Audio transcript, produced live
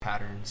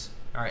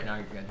All right, now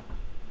you're good.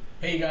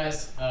 Hey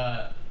guys,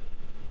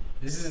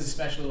 this is a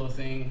special little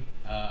thing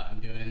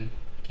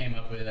came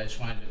up with. I just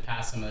wanted to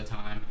pass some of the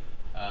time,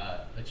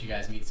 let you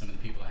guys meet some of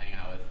the people I hang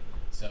out with.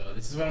 So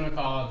this is what I'm gonna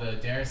call the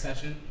Daris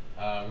Session.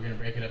 We're gonna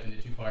break it up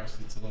into two parts.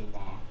 It's a little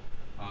long.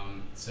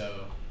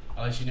 So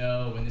I'll let you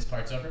know when this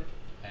part's over,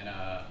 and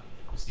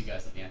we'll see you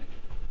guys at the end.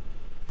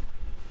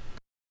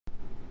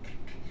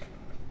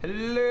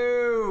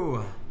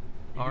 Hello.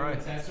 All right.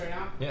 A test right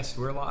now? Yes,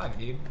 we're live,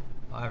 dude.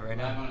 Live right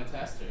now. Live on a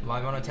test or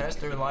Live on a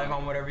test or live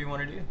on whatever you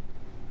want to do.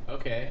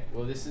 Okay.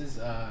 Well, this is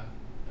a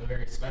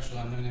very special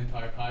Unknown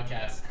Empire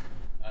podcast.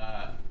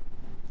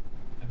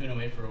 I've been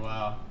away for a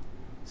while,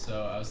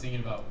 so I was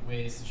thinking about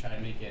ways to try to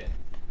make it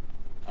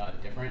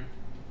different.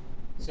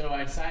 So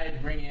I decided to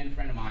bring in a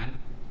friend of mine,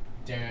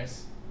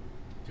 Daris.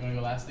 Do you want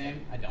to go last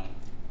name? I don't.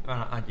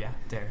 Yeah,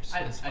 Daris.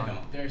 I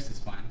don't. Daris is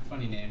fine.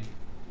 Funny name.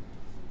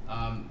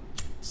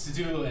 Just to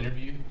do a little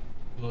interview,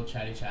 a little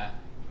chatty chat,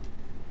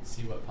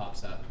 see what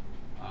pops up,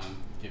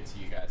 give it to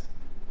you guys.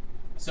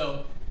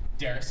 So,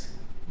 Daris.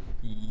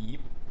 Yep.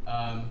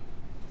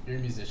 You're a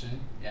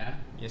musician, yeah?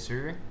 Yes,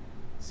 sir.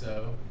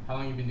 So, how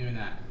long have you been doing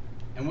that?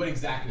 And what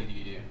exactly do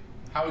you do?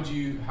 How would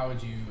you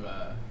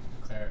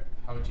say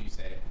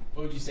it?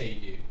 What would you say you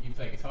do? You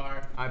play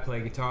guitar? I play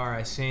guitar,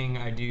 I sing,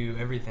 I do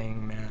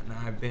everything, man.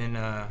 I've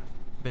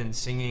been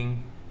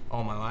singing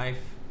all my life.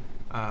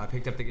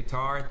 Picked up the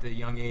guitar at the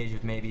young age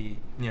of maybe,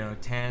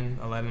 10,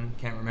 11,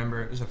 can't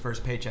remember. It was the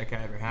first paycheck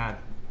I ever had.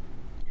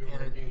 You were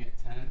working at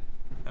 10?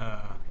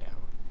 Yeah,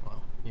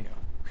 well,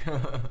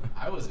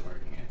 I wasn't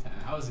working at 10.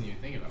 I wasn't even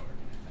thinking about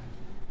working at 10.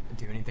 I'd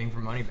do anything for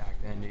money back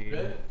then, dude.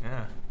 Really?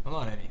 Yeah, well,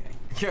 not anything.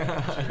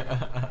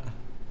 I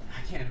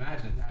can't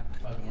imagine not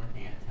fucking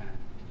working at 10.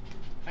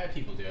 I had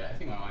people do it. I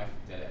think my wife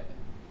did it.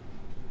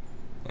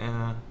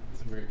 Yeah.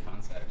 It's a weird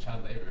concept.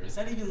 Child labor. Is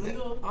that even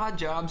legal? Odd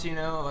jobs,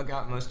 I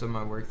got most of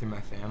my work through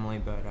my family,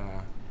 but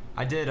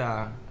I did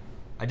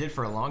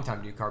for a long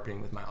time do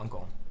carpeting with my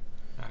uncle.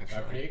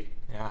 Actually. Carpeting?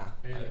 Yeah.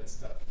 Very good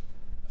stuff.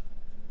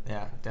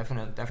 Yeah,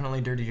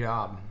 definitely dirty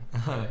job.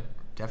 Really?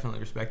 Definitely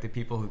respect the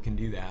people who can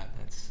do that.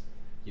 That's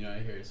I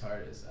hear as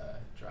hard as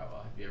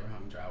drywall. Have you ever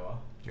hung drywall?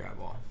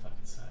 drywall. Fucking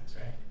sucks,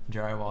 right?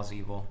 Drywall's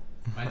evil.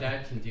 My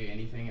dad can do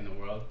anything in the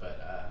world,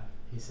 but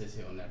he says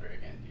he'll never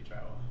again do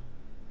drywall.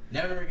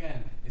 Never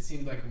again. It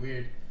seemed like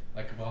weird,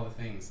 like of all the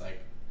things,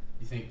 like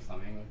you think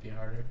plumbing would be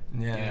harder.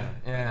 Yeah.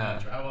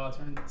 Drywall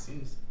it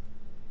seems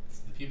it's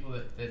the people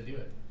that do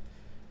it.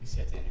 You just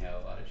have to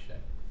inhale a lot of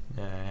shit.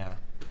 Yeah.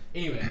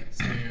 Anyway,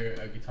 so you're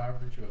a guitar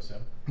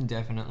virtuoso.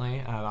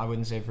 Definitely. I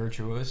wouldn't say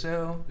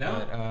virtuoso,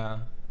 no? But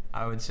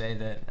I would say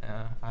that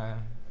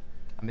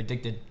I'm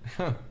addicted.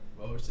 Well,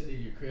 we're sitting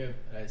in your crib,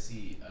 and I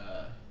see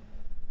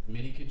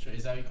MIDI control.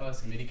 Is that what you call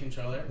this? A MIDI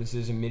controller? This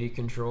is a MIDI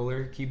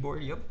controller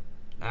keyboard. Yep.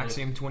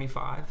 Axiom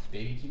 25.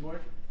 Baby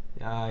keyboard?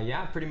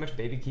 Yeah, pretty much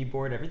baby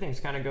keyboard. Everything's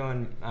kind of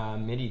going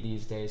MIDI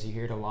these days. You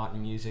hear it a lot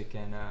in music,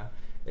 and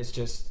it's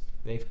just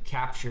they've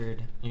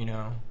captured,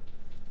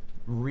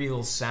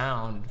 real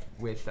sound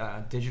with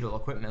digital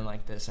equipment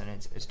like this, and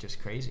it's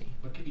just crazy.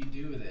 What can you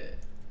do with it?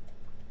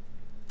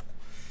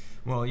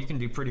 Well, you can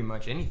do pretty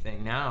much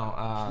anything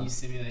now. Can you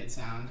simulate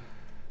sound?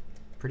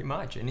 Pretty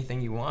much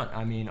anything you want.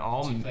 I mean,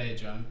 all. Could you play a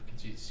drum?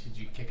 Could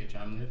you kick a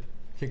drum loop?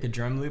 Kick a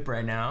drum loop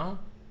right now?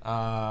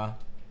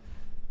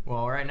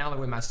 Well, right now the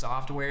way my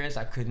software is,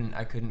 I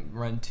couldn't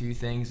run two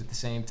things at the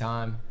same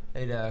time.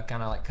 It'd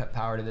kind of like cut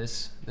power to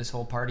this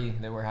whole party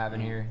that we're having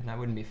here, and that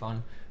wouldn't be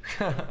fun.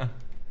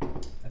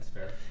 That's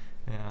fair.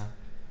 Yeah.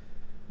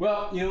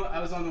 Well, I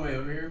was on the way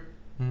over here.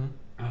 Mm-hmm.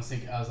 I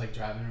was like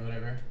driving or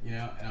whatever,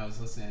 and I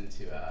was listening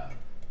to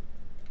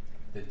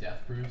the Death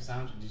Proof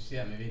sound. Did you see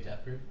that movie,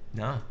 Death Proof?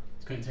 No.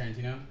 It's Quentin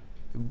Tarantino.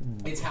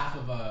 Ooh. It's half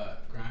of a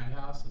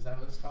Grindhouse. Is that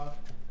what it's called?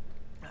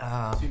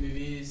 Two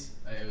movies.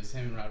 It was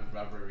him and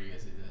Robert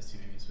Rodriguez that did those two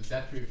movies. But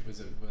Death Proof was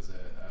a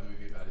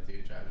movie about a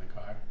dude driving a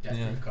car.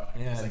 Proof car.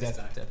 Yeah, it's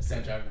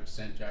like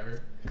stunt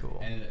driver. Cool.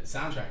 And the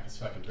soundtrack is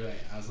fucking brilliant.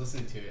 I was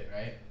listening to it,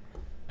 right?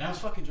 And I was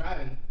fucking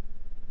driving.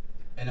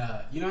 And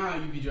you know how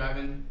you be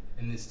driving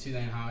in this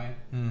 2-lane highway?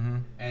 Mm-hmm.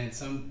 And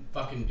some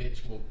fucking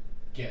bitch will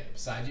get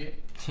beside you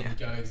and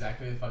go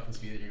exactly the fucking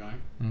speed that you're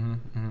going. Mm-hmm.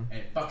 Mm-hmm. And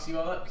it fucks you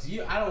all up. Because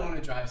I don't want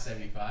to drive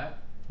 75.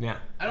 Yeah.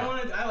 I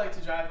like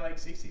to drive like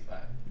 65.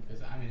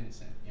 Because I'm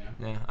innocent,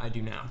 Yeah, I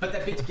do now. But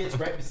that bitch gets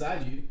right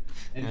beside you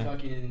and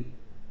fucking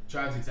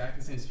drives exactly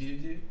the same speed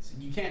as you. So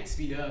you can't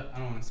speed up. I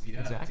don't want to speed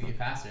up to get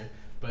past her.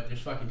 But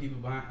there's fucking people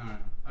behind. I don't know.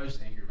 I was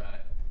just angry about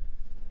it.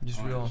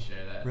 Just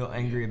real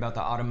angry about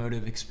the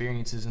automotive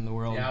experiences in the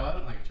world. Yeah, well, I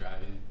don't like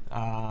driving.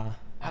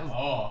 At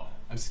all.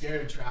 I'm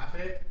scared of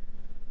traffic.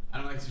 I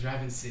don't like to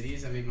drive in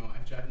cities. I make my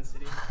wife drive in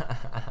cities.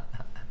 I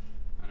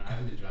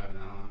haven't been driving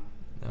that long.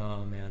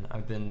 Oh man,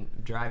 I've been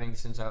driving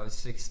since I was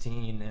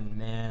 16, and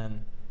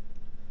man,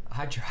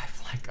 I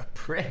drive like a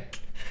prick.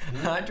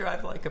 Mm-hmm. I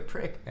drive like a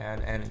prick,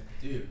 and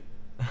dude,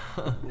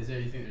 you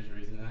think there's a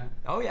reason to that?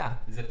 Oh yeah.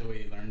 Is that the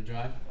way you learn to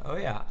drive? Oh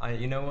yeah.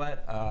 You know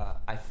what?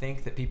 I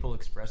think that people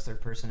express their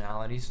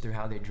personalities through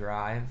how they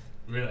drive,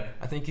 Really?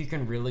 I think you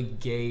can really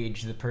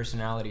gauge the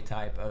personality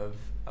type of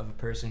a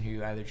person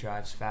who either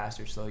drives fast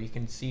or slow. You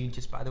can see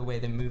just by the way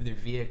they move their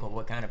vehicle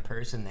what kind of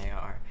person they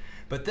are.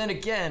 But then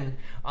again,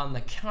 on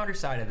the counter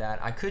side of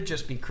that, I could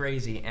just be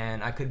crazy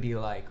and I could be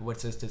like,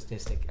 what's the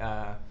statistic?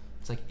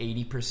 It's like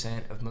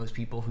 80% of most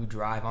people who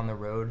drive on the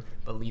road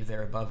believe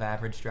they're above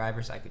average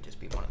drivers. I could just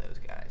be one of those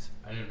guys.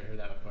 I never heard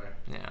that before.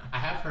 Yeah. I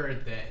have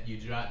heard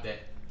that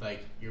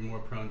like you're more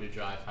prone to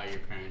drive how your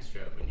parents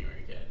drove when you were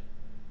a kid.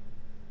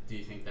 Do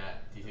you think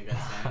that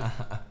stands?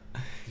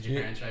 Did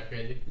your parents drive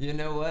crazy? You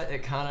know what?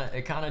 It kind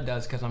of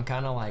does, because I'm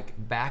kind of like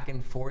back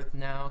and forth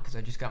now, because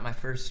I just got my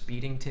first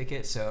speeding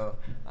ticket. So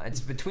it's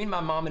between my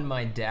mom and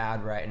my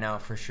dad right now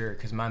for sure,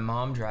 because my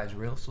mom drives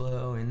real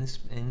slow in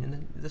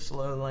the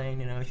slow lane.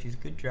 You know, she's a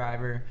good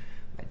driver.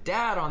 My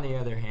dad, on the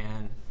other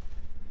hand,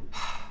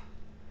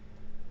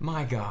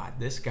 my God,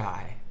 this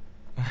guy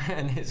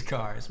and his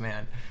cars,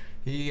 man.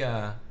 He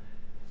had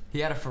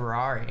a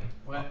Ferrari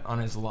on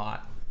his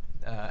lot.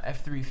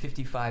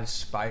 F355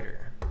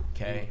 Spider.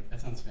 Okay. That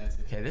sounds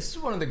fancy. Okay, this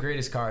is one of the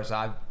greatest cars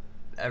I've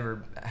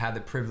ever had the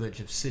privilege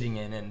of sitting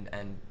in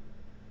and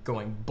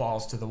going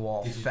balls to the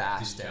wall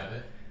fast. Did you drive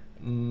it?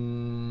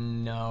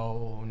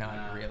 No,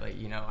 not really.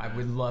 You know, I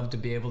would love to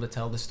be able to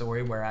tell the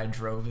story where I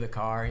drove the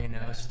car, you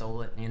know,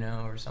 stole it, you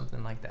know, or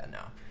something like that.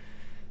 No.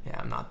 Yeah,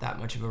 I'm not that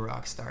much of a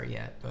rock star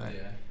yet. But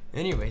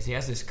anyways, he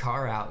has this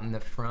car out in the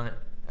front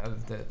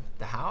of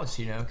the house,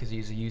 you know, because he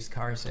was a used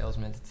car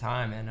salesman at the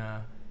time, and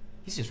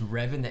he's just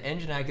revving the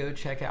engine. I go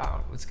check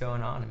out what's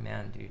going on, and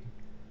man, dude,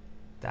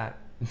 that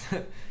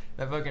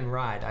that fucking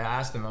ride. I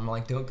asked him, I'm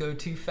like, don't go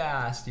too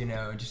fast, you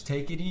know, just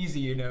take it easy,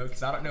 you know,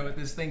 because I don't know what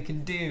this thing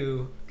can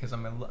do, because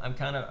I'm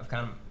kind of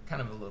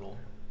a little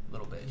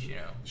bitch, you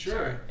know. Sure.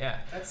 So, yeah.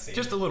 That's safe.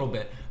 Just a little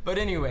bit. But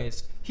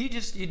anyways, he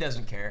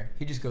doesn't care.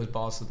 He just goes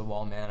balls to the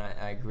wall, man.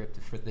 I gripped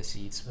for the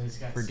seats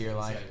for dear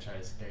life. He's gotta try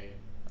to scare you.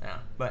 Yeah,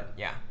 but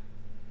yeah.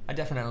 I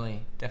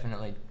definitely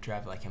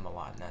drive like him a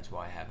lot, and that's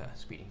why I have a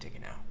speeding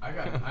ticket now. I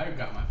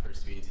got my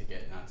first speeding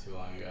ticket not too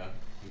long ago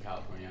in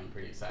California. I'm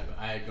pretty excited. But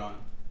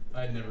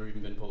I had never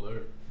even been pulled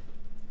over.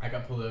 I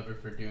got pulled over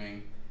for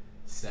doing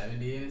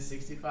 70 and a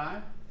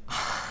 65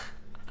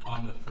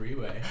 on the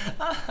freeway.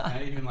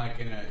 Not even like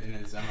in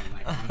a zone,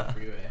 like on the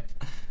freeway.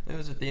 It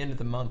was at the end of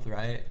the month,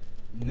 right?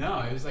 No,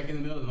 it was like in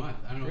the middle of the month.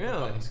 I don't know what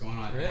the fuck was going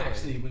on. Really?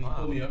 Actually, when he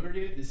pulled me over,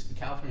 dude, this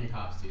California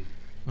cops, dude.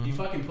 Mm-hmm. He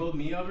fucking pulled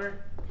me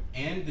over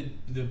and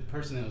the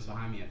person that was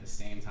behind me at the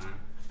same time.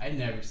 I'd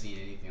never seen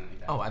anything like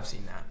that. Oh, I've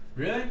seen that.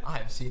 Really? I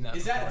have seen that.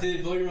 Did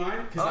it blow your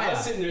mind? Because I was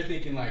sitting there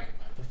thinking, like,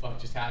 what the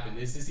fuck just happened?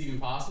 Is this even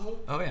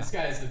possible? Oh, yeah. This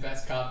guy is the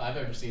best cop I've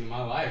ever seen in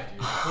my life,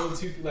 dude. Pulled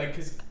two, like,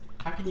 because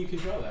how can you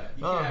control that?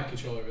 You can't have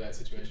control over that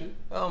situation.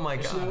 Oh, my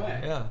There's God. No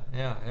way.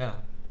 Yeah.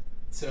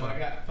 So I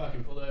got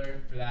fucking pulled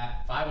over for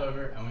that. 5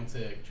 over. I went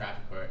to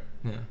traffic court.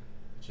 Yeah.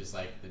 Which is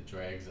like the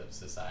dregs of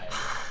society.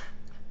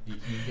 You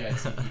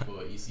guys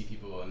see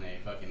people and they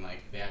fucking like,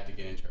 they have to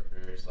get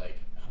interpreters, like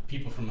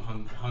people from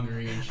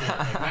Hungary and shit.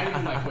 Like, not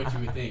even like what you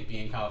would think,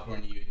 being in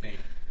California, you would think,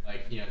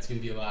 like, you know, it's gonna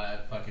be a lot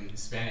of fucking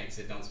Hispanics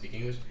that don't speak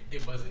English.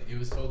 It wasn't. It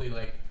was totally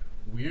like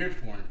weird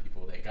foreign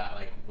people that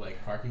got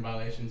like parking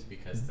violations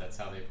because that's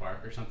how they park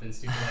or something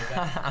stupid like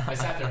that. I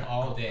sat there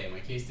all day. My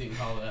case didn't get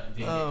called up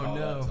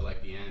till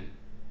like the end.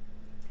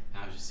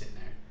 And I was just sitting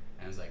there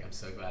and I was like, I'm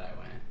so glad I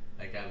went.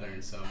 Like, I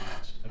learned so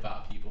much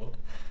about people,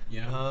 you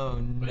know? Oh,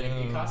 no. But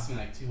it cost me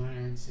like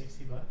 $260.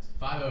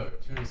 5 over,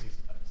 $260.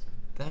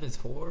 That is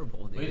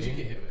horrible, dude. What did you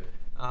get hit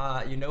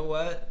with? You know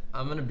what?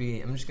 I'm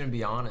just gonna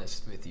be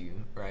honest with you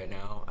right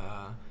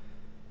now.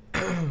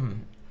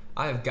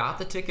 I have got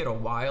the ticket a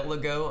while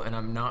ago, and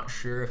I'm not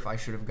sure if I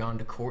should have gone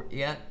to court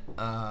yet.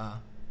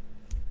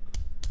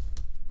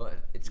 But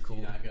it's cool.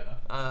 Did you not go?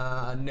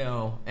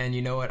 No. And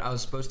you know what? I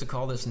was supposed to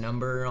call this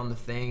number on the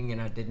thing,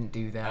 and I didn't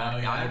do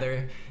that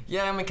either.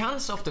 Yeah, I'm in kind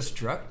of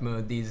self-destruct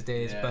mode these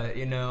days, but,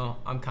 you know,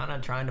 I'm kind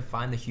of trying to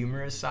find the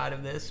humorous side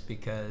of this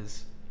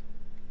because,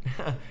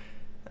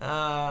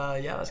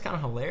 that's kind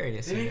of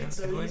hilarious. They make it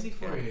so easy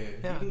for you.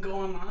 Yeah. You can go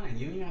online.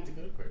 You don't even have to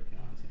go to court if you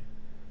want to.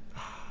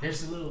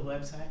 There's a little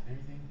website and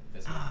everything.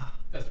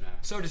 Doesn't matter.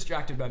 So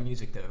distracted by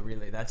music, though,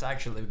 really. That's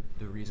actually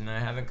the reason I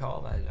haven't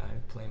called. I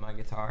play my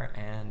guitar,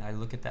 and I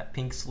look at that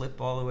pink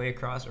slip all the way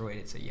across. Or wait,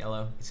 it's a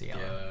yellow. It's a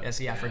yellow.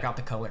 I forgot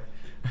the color.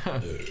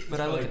 But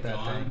I look at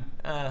that thing.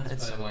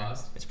 It's somewhere.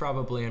 Lost. It's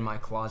probably in my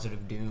closet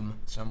of doom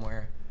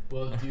somewhere.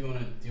 Well, do you want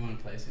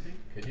to play something?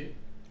 Could you?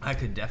 I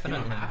could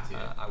definitely. You don't have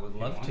to. I would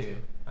love to.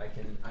 I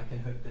can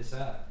hook this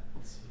up.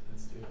 Let's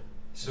do it.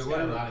 So it's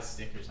got a lot of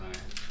stickers on it.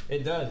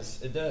 It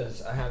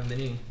does. I have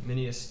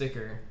many a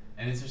sticker.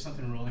 And is there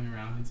something rolling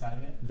around inside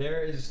of it?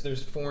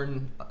 There's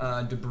foreign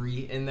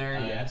debris in there.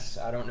 Yes,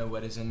 I don't know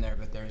what is in there,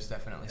 but there's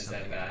definitely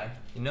something. Is that bad?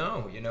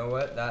 No, you know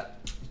what? That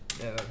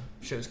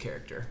shows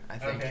character, I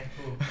think. Okay,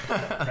 cool.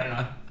 Right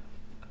on.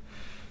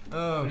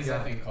 Oh, what is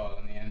that thing called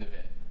on the end of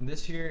it?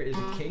 This here is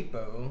a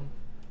capo.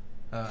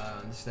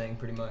 This thing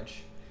pretty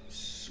much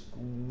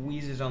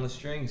squeezes on the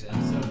strings.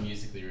 I'm so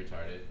musically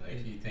retarded.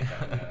 Like, you think I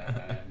would know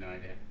that? I have no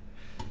idea.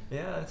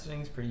 Yeah, that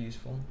thing's pretty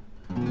useful.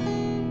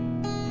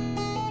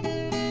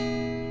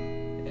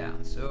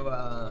 So,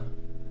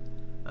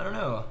 I don't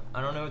know.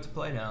 I don't know what to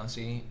play now.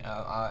 See,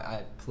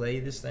 I play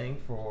this thing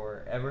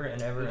forever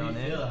and ever How on do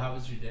you end. feel? How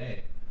was your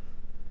day?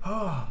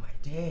 Oh, my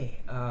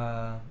day.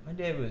 My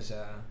day was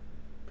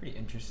pretty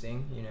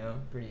interesting.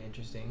 Pretty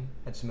interesting.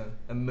 Had some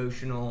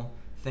emotional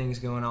things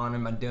going on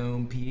in my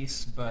dome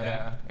piece, but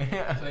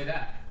Yeah. Play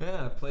that.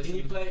 yeah, play. Could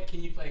you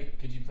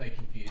play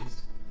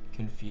Confused?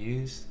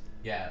 Confused?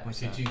 Yeah. What's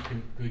could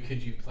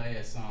that? you play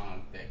a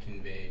song that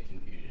conveyed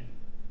confusion?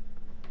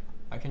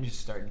 I can just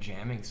start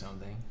jamming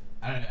something.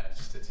 I don't know. It's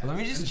just a test. Let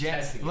me just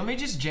jam. Let me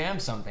just jam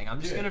something. I'm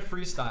just Do it. gonna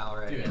freestyle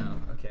right Do it. now.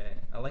 Okay.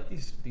 I like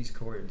these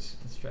chords.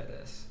 Let's try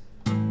this.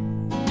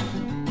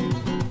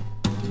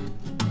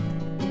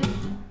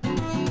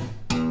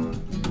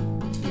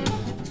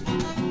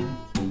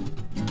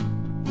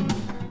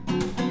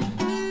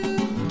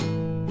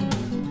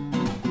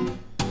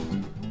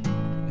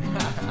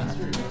 That's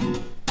pretty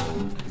good.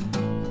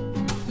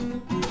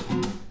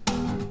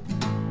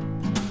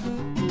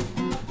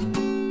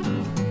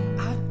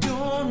 I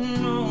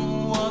don't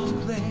know what to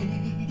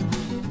play.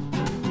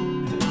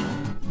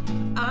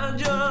 I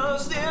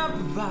just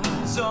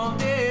improvise all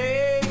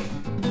day.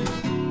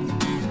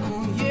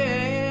 Oh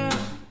yeah.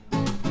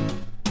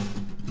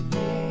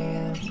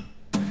 Yeah.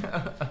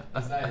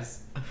 That's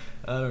nice.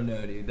 I don't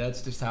know, dude.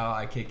 That's just how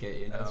I kick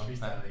it, That's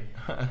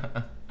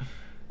freestyling.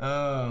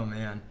 Oh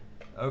man.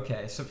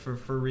 Okay, so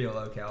for real,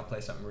 okay, I'll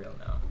play something real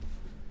now.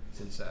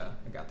 Since I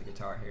got the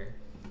guitar here.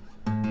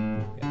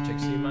 Got check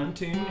C mine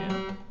tune,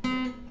 yeah.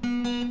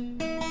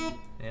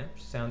 Yeah,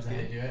 sounds How do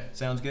good. you do it?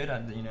 Sounds good.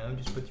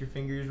 Just put your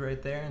fingers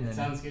right there and It then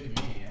sounds good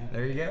to me. Yeah.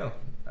 there you go.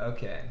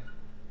 Okay.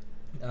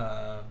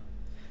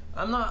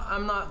 I'm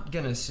not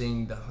gonna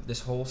sing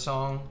this whole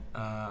song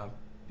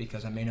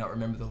because I may not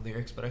remember the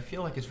lyrics, but I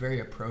feel like it's very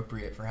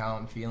appropriate for how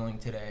I'm feeling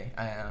today.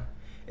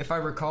 If I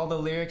recall the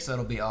lyrics,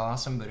 that'll be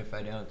awesome. But if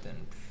I don't, then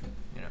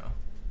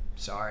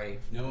sorry.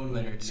 No one would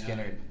Leonard have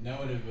Skinner. known. No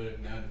one would have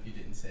known if you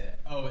didn't say it.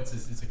 Oh, it's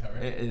a cover.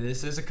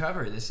 This is a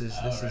cover. This is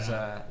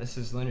this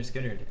is Leonard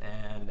Skinner,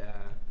 and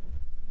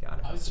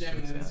God, I was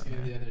jamming this Leonard out, Skinner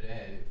man. the other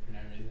day for no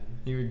reason.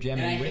 You were And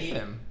jamming I with hate-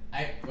 him.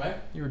 What?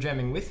 You were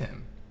jamming with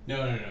him.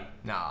 No.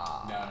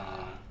 Nah.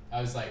 No.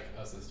 I was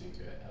listening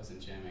to it. I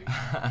wasn't jamming.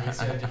 We used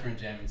to have different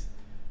jams.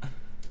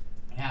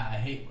 Yeah, I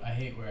hate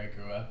where I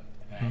grew up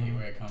and I hate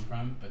where I come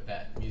from, but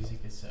that music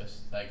is so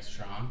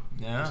strong.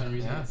 Yeah, For some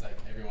reason, yeah. it's like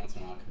every once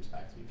in a while it comes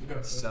back to me.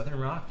 Go. Southern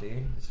rock,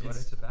 dude. That's what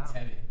it's about. It's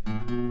heavy.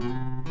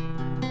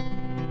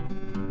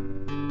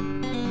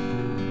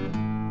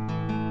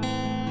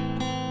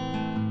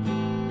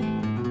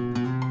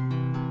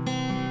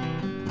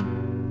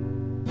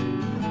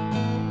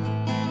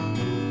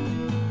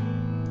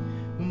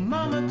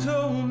 Mama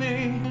told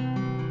me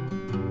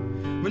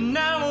when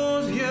I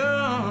was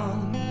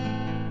young,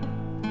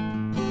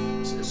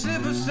 to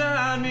sit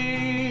beside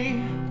me,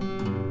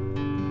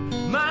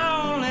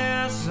 my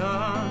only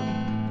son,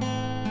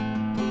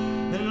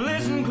 and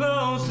listen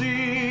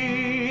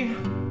closely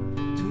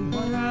to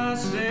what I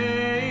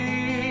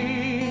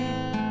say.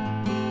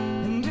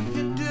 And if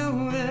you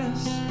do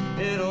this,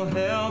 it'll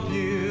help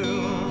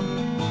you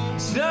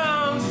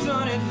some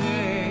sunny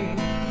day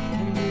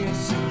and be a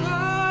simple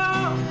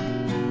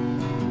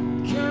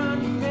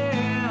kind of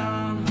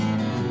man.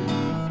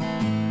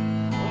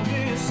 Or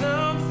be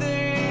something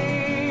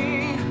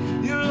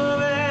you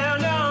love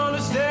and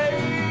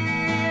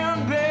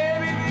understand,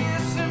 baby. Be a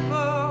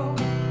simple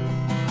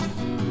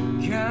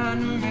kind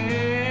of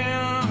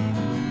man.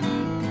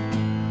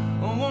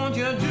 Oh, won't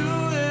you do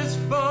this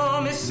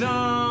for me,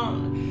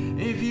 son,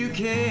 if you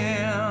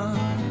can?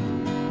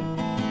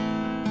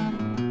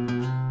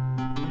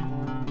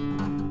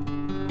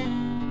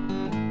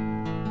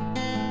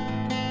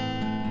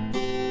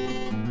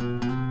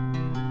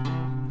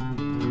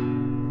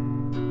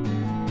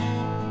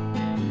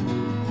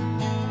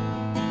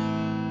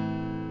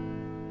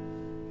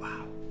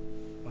 Wow,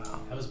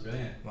 That was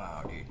brilliant.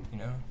 wow, dude.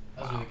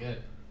 That was really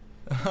good.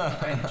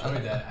 I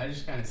enjoyed that. I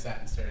just kind of sat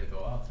and stared at the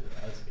wall too.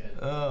 That was good.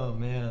 Oh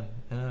man,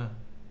 yeah.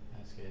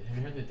 That was good. Have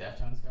you heard the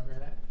Deftones cover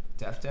that?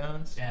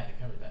 Deftones. Yeah, they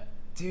covered that.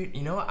 Dude,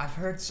 you know what? I've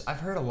heard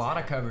a lot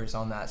of covers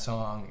on that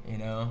song.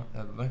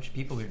 A bunch of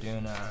people are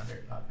doing. It's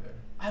very popular.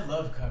 I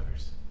love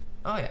covers.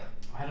 Oh yeah.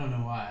 I don't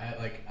know why.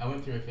 I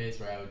went through a phase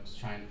where I was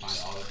trying to find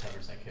all the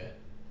covers I could,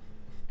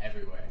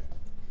 everywhere,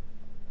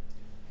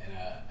 and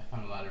I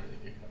found a lot of really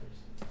good covers.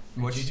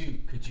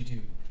 Could you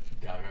do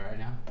Gaga right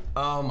now?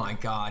 Oh my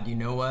God! You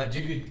know what?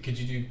 Could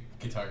you do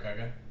guitar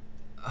Gaga?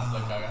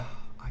 Love Gaga.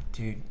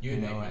 Dude, You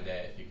would make know my what?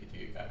 day if you could do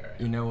Gaga right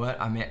now. You know what?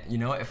 I mean,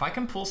 if I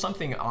can pull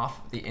something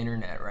off the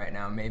internet right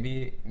now,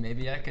 maybe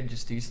I could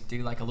just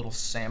do like a little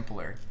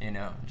sampler.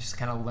 Just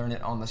kind of learn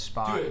it on the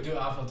spot. Do it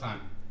off full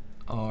time.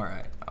 All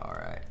right.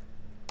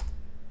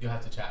 You'll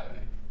have to chat with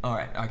me. All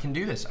right. I can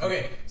do this.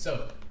 Okay,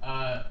 so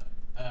where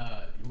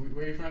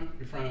are you from?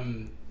 You're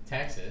from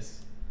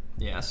Texas.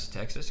 Yes,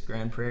 Texas,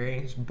 Grand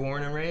Prairie.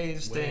 Born and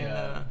raised in.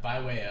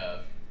 By way of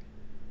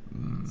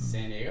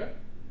San Diego,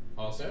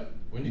 also.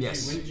 When did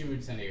Yes. you move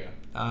to San Diego?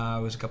 I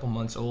was a couple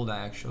months old,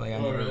 actually.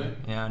 Really?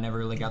 Yeah, I never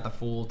really got the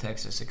full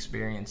Texas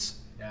experience.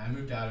 Yeah, I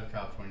moved out of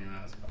California when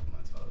I was a couple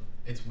months old.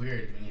 It's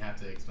weird when you have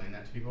to explain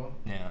that to people.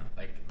 Yeah.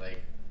 Like,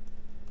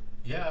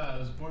 yeah, I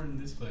was born in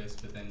this place,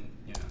 but then,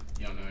 you know,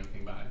 you don't know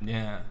anything about it.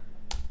 Yeah.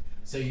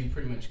 So you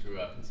pretty much grew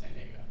up in San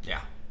Diego.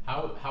 Yeah.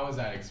 How was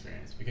that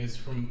experience? Because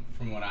from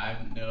what I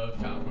know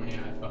of California,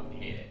 I fucking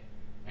hate it.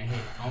 I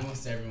hate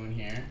almost everyone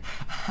here.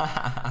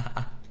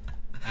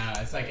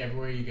 It's like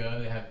everywhere you go,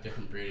 they have a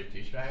different breed of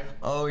douchebag.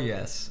 Oh,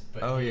 yes.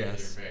 But Oh, here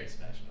yes. they're very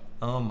special.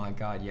 Oh, my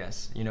God,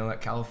 yes. You know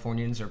what?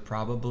 Californians are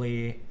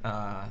probably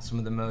some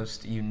of the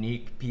most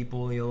unique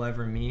people you'll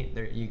ever meet.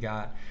 You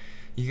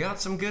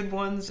got some good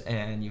ones,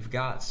 and you've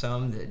got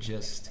some that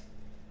just,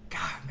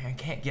 God, man,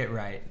 can't get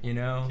right, you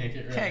know?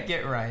 Can't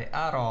get right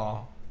at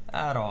all.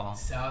 At all.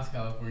 South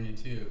California,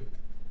 too.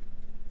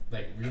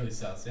 Like, really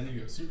south. San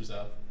Diego, super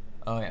south.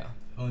 Oh, yeah.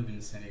 I've only been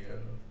to San Diego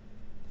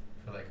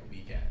for like a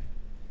weekend.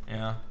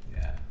 Yeah.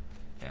 Yeah.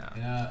 Yeah.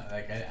 You know,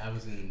 like I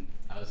was in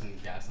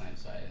Gaslamp,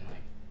 so I didn't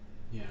like,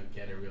 you know,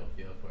 get a real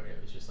feel for it.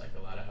 It was just like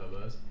a lot of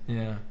hobos.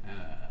 Yeah.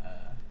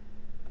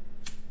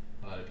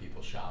 A lot of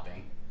people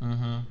shopping.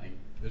 Mm-hmm. Like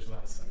there's a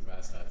lot of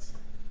sunglass huts.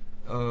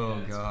 Oh,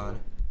 Yeah, God.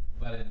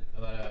 Cool.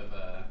 A lot of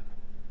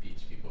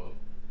beach people.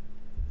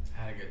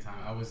 Had a good time.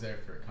 I was there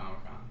for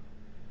Comic-Con.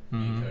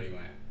 Me and Cody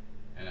went,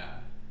 and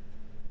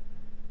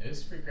it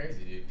was pretty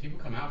crazy, dude. People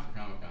come out for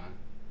Comic-Con.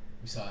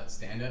 We saw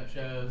stand-up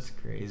shows. It's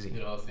crazy.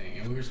 Did the whole thing,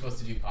 and we were supposed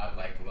to do live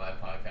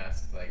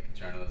podcasts, like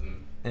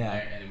journalism. Yeah.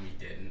 There, and then we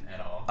didn't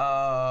at all.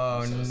 Oh,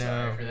 I'm so no.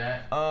 sorry for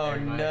that. Oh,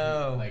 Everybody,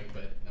 no.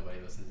 but nobody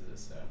listens to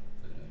this, so it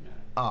doesn't really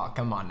matter. Oh,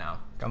 come on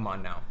now. Come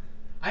on now.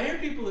 I hear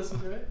people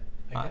listen to it.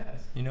 I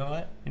guess. You know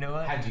what?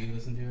 Had you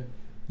listen to it?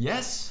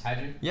 Yes.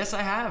 Had you? Yes,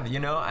 I have. You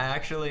know, I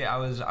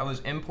was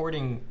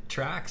importing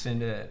tracks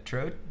into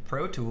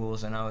Pro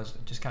Tools, and I was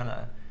just kind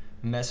of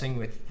messing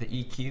with the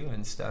EQ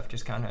and stuff,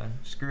 just kind of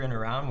screwing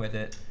around with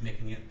it.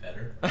 Making it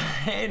better.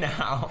 Hey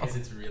now. Because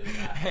it's really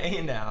bad.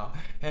 Hey now.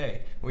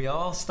 Hey, we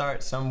all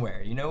start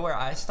somewhere. You know where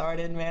I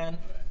started, man?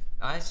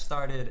 I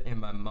started in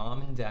my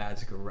mom and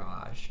dad's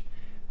garage.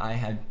 I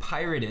had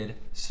pirated,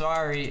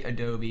 sorry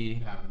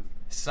Adobe,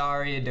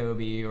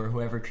 or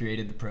whoever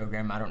created the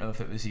program. I don't know if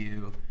it was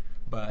you,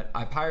 but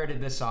I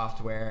pirated this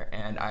software,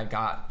 and I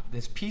got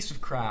this piece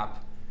of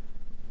crap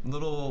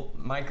little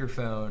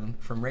microphone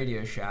from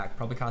Radio Shack,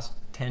 probably cost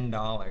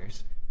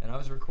 $10, and I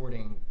was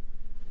recording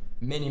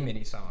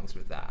many songs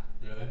with that.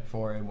 Really?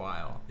 For a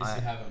while. I used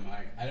to have a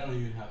mic. I don't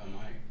even have a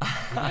mic.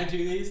 When I do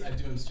these, I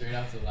do them straight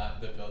off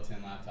the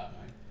built-in laptop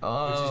mic,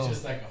 which is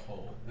just like a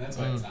hole, and that's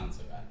why it sounds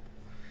so bad.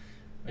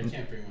 I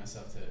can't bring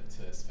myself to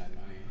spend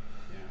money.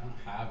 You know, I don't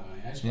have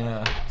money. I just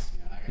want a house.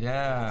 You know, I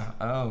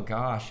got Oh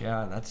gosh,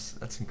 yeah,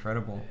 that's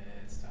incredible.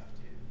 It's tough,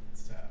 dude.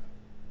 It's tough.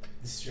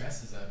 The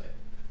stresses of it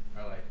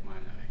are like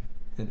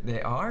mind-numbing.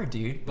 They are,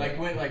 dude. Like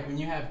when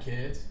you have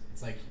kids,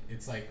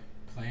 it's like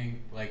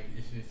playing, like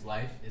if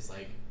life is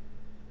like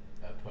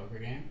a poker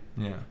game.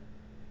 Yeah.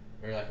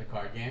 Or like a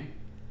card game,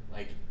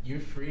 like you're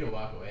free to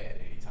walk away at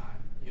any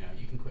time. You know,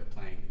 you can quit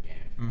playing the game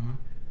if you want.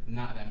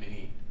 Not that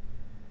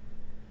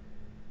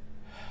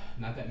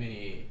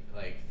many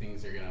like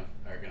things are gonna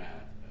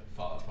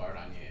fall apart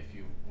on you if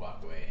you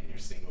walk away and you're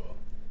single,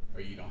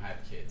 or you don't have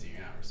kids, or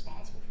you're not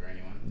responsible for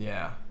anyone.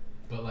 Yeah.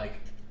 But like,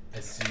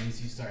 as soon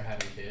as you start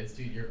having kids,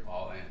 dude, you're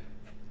all in.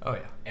 Oh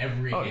yeah.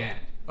 Every hand.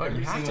 Oh,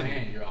 you have single to.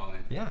 hand, you're all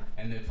in. Yeah.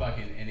 And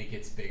it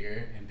gets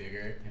bigger and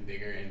bigger and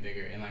bigger and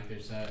bigger, and like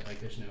there's no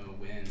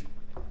win,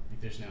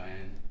 like there's no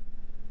end.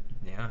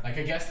 Yeah. Like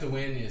I guess the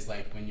win is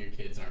like when your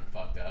kids aren't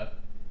fucked up.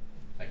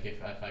 Like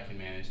if I can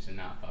manage to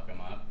not fuck them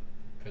up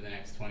for the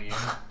next 20 years,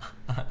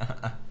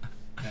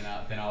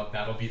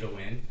 that'll be the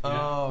win. You know?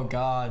 Oh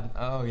God.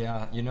 Oh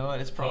yeah. You know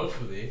what? It's probably.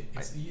 Hopefully.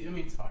 It's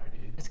hard,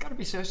 dude. It's got to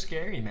be so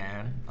scary,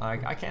 man.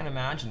 Like I can't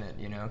imagine it,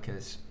 you know,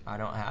 because I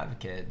don't have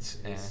kids.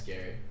 It's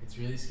scary. It's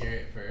really scary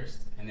at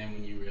first, and then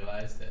when you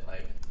realize that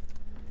like,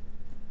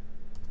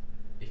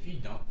 if you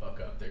don't fuck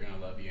up, they're gonna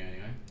love you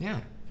anyway. Yeah.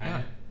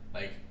 Kinda.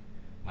 Like,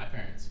 my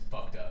parents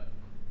fucked up.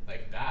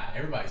 Like that.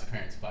 Everybody's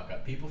parents fuck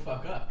up. People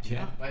fuck up. You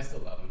know? But I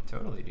still love them.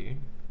 Totally, dude.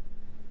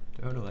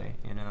 Totally.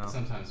 You know.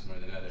 Sometimes more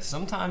than others.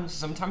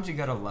 Sometimes you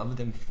gotta love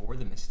them for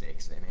the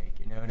mistakes they make.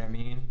 You know what I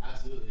mean?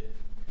 Absolutely.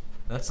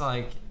 That's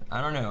like,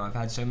 I don't know, I've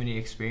had so many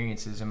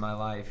experiences in my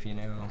life, you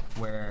know,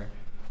 where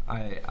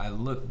I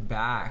look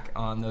back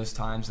on those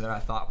times that I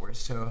thought were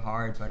so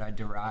hard, but I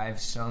derive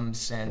some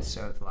sense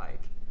of like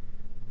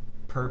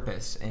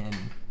purpose in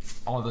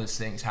all those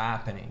things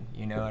happening,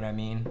 you know what I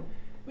mean?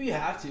 Well, you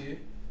have to. I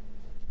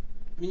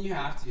mean, you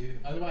have to.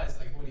 Otherwise,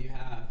 like, what do you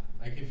have?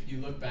 Like, if you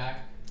look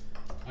back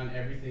on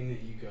everything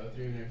that you go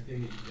through and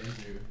everything that you've been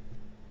through,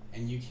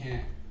 and you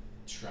can't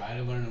try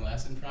to learn a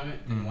lesson from it,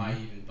 then why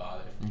even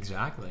bother?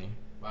 Exactly.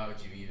 Why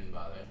would you even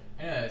bother?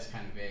 I know that's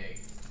kind of vague.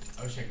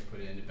 I wish I could put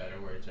it into better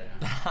words right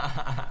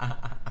now.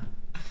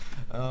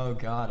 Oh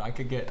God, I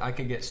could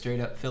get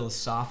straight up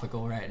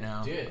philosophical right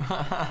now. Dude.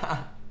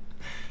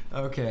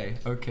 Okay,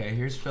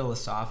 here's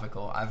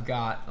philosophical. I've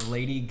got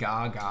Lady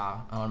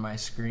Gaga on my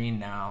screen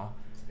now.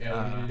 Yeah, what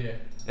are you gonna do?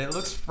 It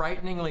looks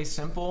frighteningly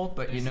simple,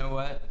 but you know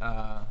what?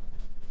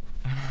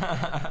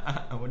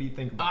 What do you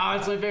think about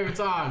it's my favorite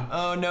song.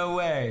 Oh, no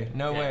way.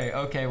 No way.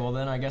 Okay, well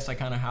then I guess I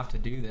kind of have to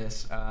do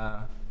this.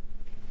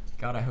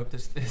 God, I hope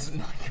this is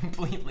not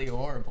completely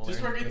horrible.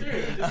 Just work it through.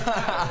 It doesn't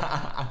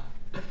matter.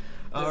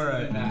 All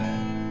right.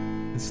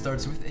 It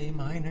starts with A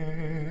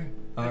minor.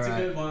 That's a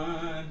good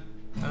one.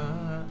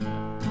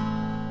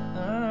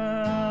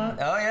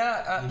 Oh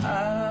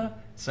yeah.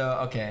 So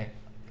okay.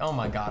 Oh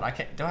my God. I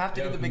can't. Do I have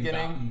to do the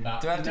beginning?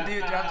 Do I have to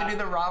do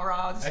the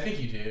rah-rahs? I think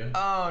you do.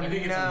 Oh no. I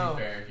think it's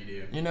only fair if you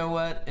do. You know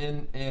what?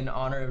 In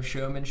honor of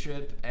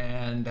showmanship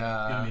and. You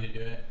want me to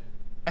do it?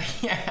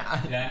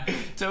 Yeah.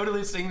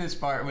 Totally sing this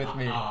part with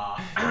me.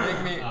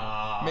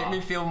 Make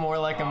me feel more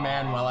like a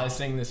man while I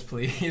sing this,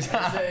 please. It's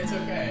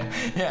okay.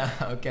 Yeah.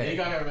 Okay. Lady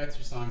Gaga writes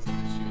her songs like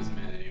she was a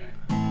man anyway.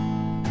 I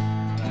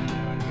don't know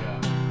where to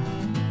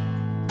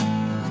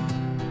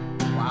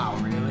go. Wow,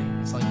 really?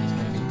 It's like this,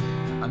 baby.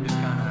 I'm just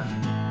kind of.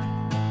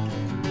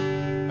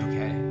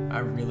 Okay. I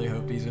really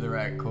hope these are the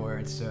right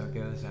chords. So it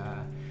goes.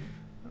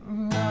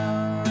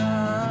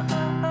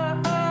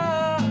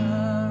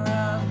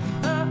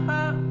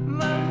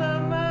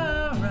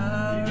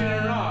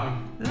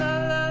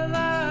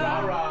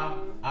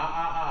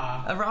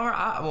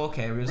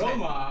 Okay.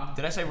 Roma.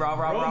 Did I say rah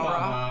rah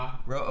rah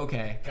rah?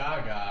 Okay.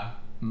 Gaga.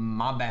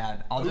 My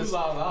bad. I'll just.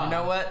 La, la. You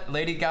know what,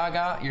 Lady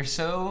Gaga, you're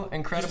so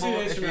incredible.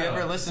 If you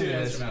ever listen to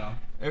this.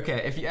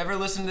 Okay, if you ever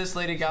listen to this,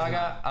 Lady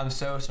Gaga, I'm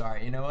so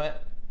sorry. You know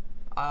what?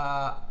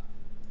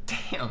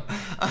 Damn.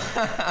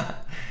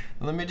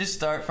 Let me just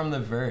start from the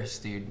verse,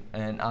 dude,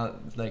 and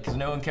cause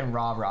no one can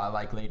rah rah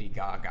like Lady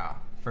Gaga.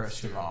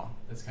 First of all.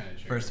 That's kind of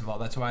true. First of all,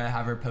 that's why I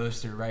have her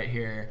poster right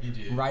here. You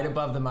do. Right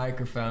above the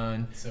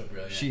microphone. It's so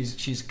brilliant.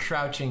 She's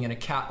crouching in a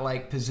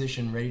cat-like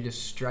position, ready to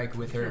strike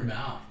with her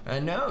mouth.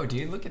 I know,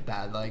 dude. Look at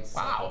that. Like, so,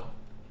 wow.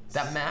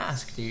 That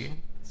mask, dude.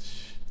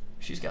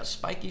 She's got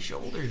spiky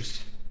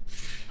shoulders.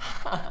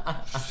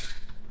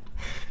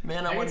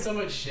 Man, I get so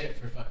much shit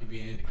for fucking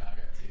being into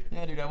Gaga too.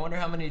 Yeah, dude. I wonder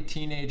how many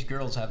teenage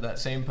girls have that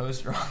same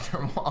poster on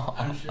their wall.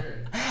 I'm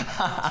sure.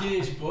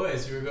 Teenage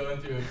boys who are going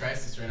through a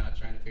crisis right now,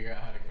 trying to figure out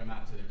how to come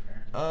out to their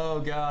parents. Oh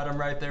God, I'm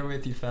right there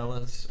with you,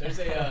 fellas. There's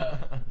a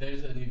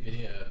new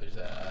video. There's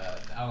the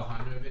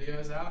Alejandro video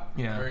is out.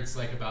 Yeah. Where it's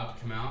like about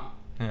to come out.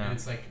 Yeah. And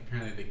it's like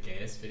apparently the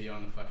gayest video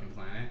on the fucking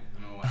planet.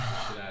 I'm gonna watch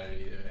the shit out of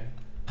it either way.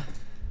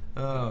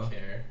 Oh. I don't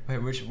care. Wait,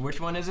 which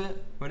one is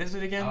it? What is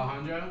it again?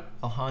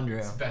 Alejandro.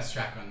 It's the best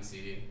track on the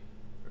CD.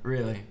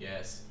 Really?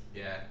 Yes.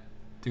 Yeah.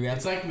 Do we have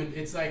it's like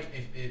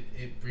if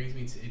it brings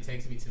me to, it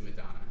takes me to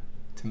Madonna.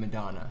 To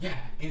Madonna. Yeah,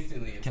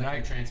 instantly. It's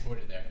you're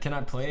transported there. Can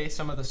I play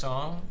some of the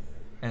song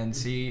and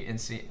see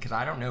because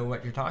I don't know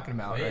what you're talking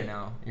about Play right it.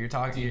 now. You're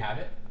talking. Do you have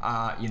it?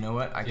 You know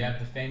what? Do you have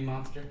the Fame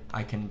Monster?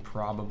 I can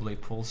probably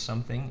pull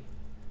something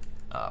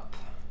up.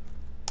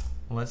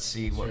 Let's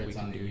see what we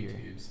can do here.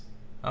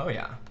 Oh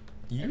yeah.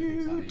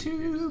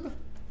 YouTube.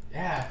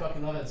 Yeah, I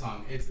fucking love that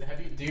song.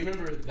 Do you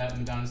remember that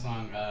Madonna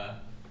song,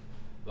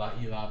 La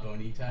Isla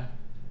Bonita?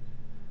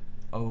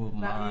 Oh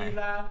my. La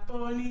Isla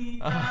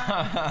Bonita.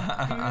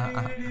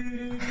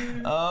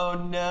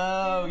 Oh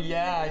no,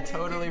 yeah, I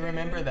totally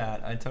remember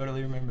that.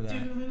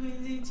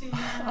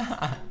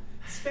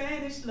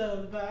 Spanish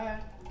lullaby.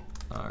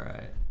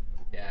 Alright.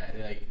 Yeah,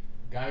 like,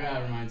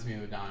 Gaga reminds me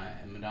of Madonna,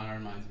 and Madonna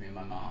reminds me of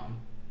my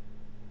mom.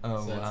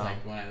 Oh, so wow. it's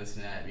like when I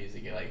listen to that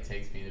music, it like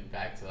takes me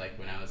back to like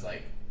when I was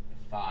like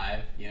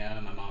 5, you know,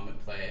 and my mom would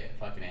play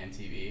fucking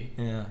MTV.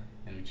 Yeah.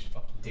 And we just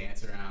fucking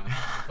dance around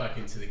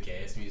fucking to the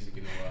gayest music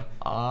in the world.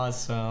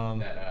 Awesome.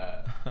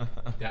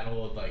 That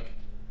old like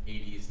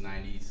 80s,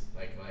 90s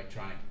like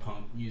electronic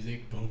punk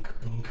music. Bunk,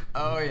 bunk,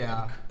 Oh bunk, yeah.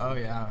 bunk. Oh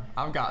yeah.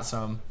 I've got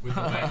some. With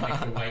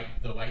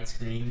the white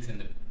screens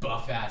and the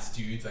buff ass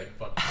dudes like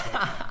fucking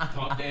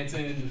pump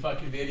dancing in the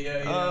fucking video.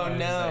 You know? Oh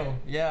no. Like,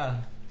 yeah.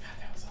 God,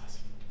 that was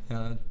awesome.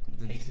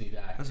 Yeah. Takes me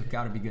back. Those have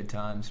got to be good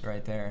times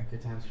right there.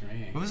 Good times for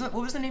me. What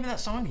was the name of that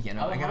song again?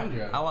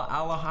 Alejandro.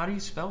 How do you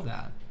spell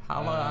that?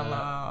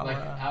 Like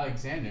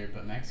Alexander,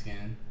 but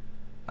Mexican.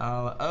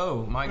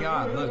 Oh my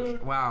God!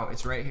 Look, wow,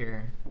 it's right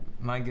here.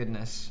 My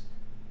goodness.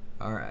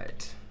 All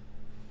right.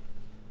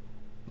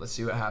 Let's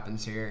see what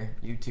happens here.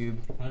 YouTube.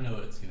 I don't know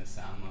what it's gonna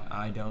sound like.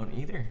 I don't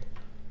either.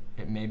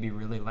 It may be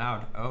really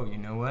loud. Oh, you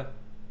know what?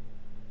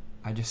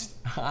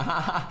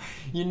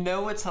 You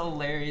know what's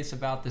hilarious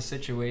about the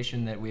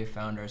situation that we have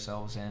found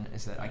ourselves in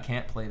is that I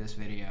can't play this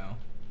video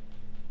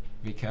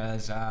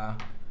because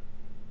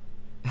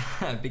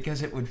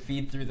because it would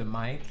feed through the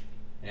mic.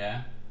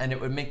 Yeah. And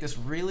it would make this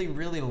really,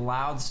 really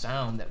loud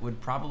sound that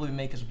would probably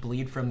make us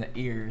bleed from the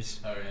ears.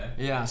 Oh yeah.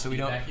 Yeah, so we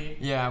don't.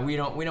 Yeah, we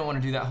don't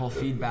want to do that whole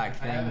feedback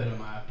thing. I have it on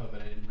my iPod,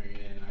 but I didn't bring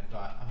it in. I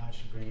thought, I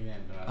should bring it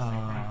in, but I was like,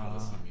 we're not gonna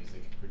listen to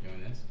music if we're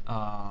doing this. We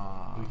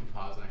can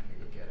pause and I can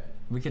go get it.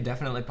 We could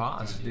definitely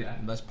pause.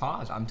 Let's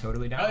pause. I'm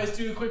totally down. Oh, let's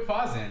do a quick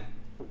pause then.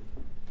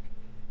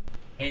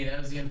 Hey, that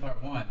was the end of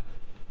part 1.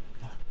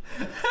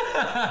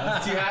 I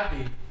was too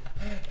happy.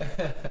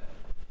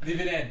 Leave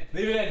it in.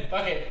 Leave it in.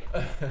 Fuck it.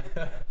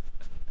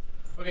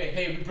 Okay,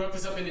 hey, we broke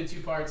this up into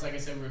 2 parts. Like I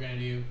said, we're gonna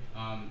do.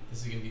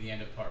 This is gonna be the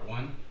end of part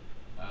 1.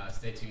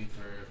 Stay tuned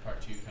for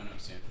part 2 coming up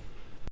soon.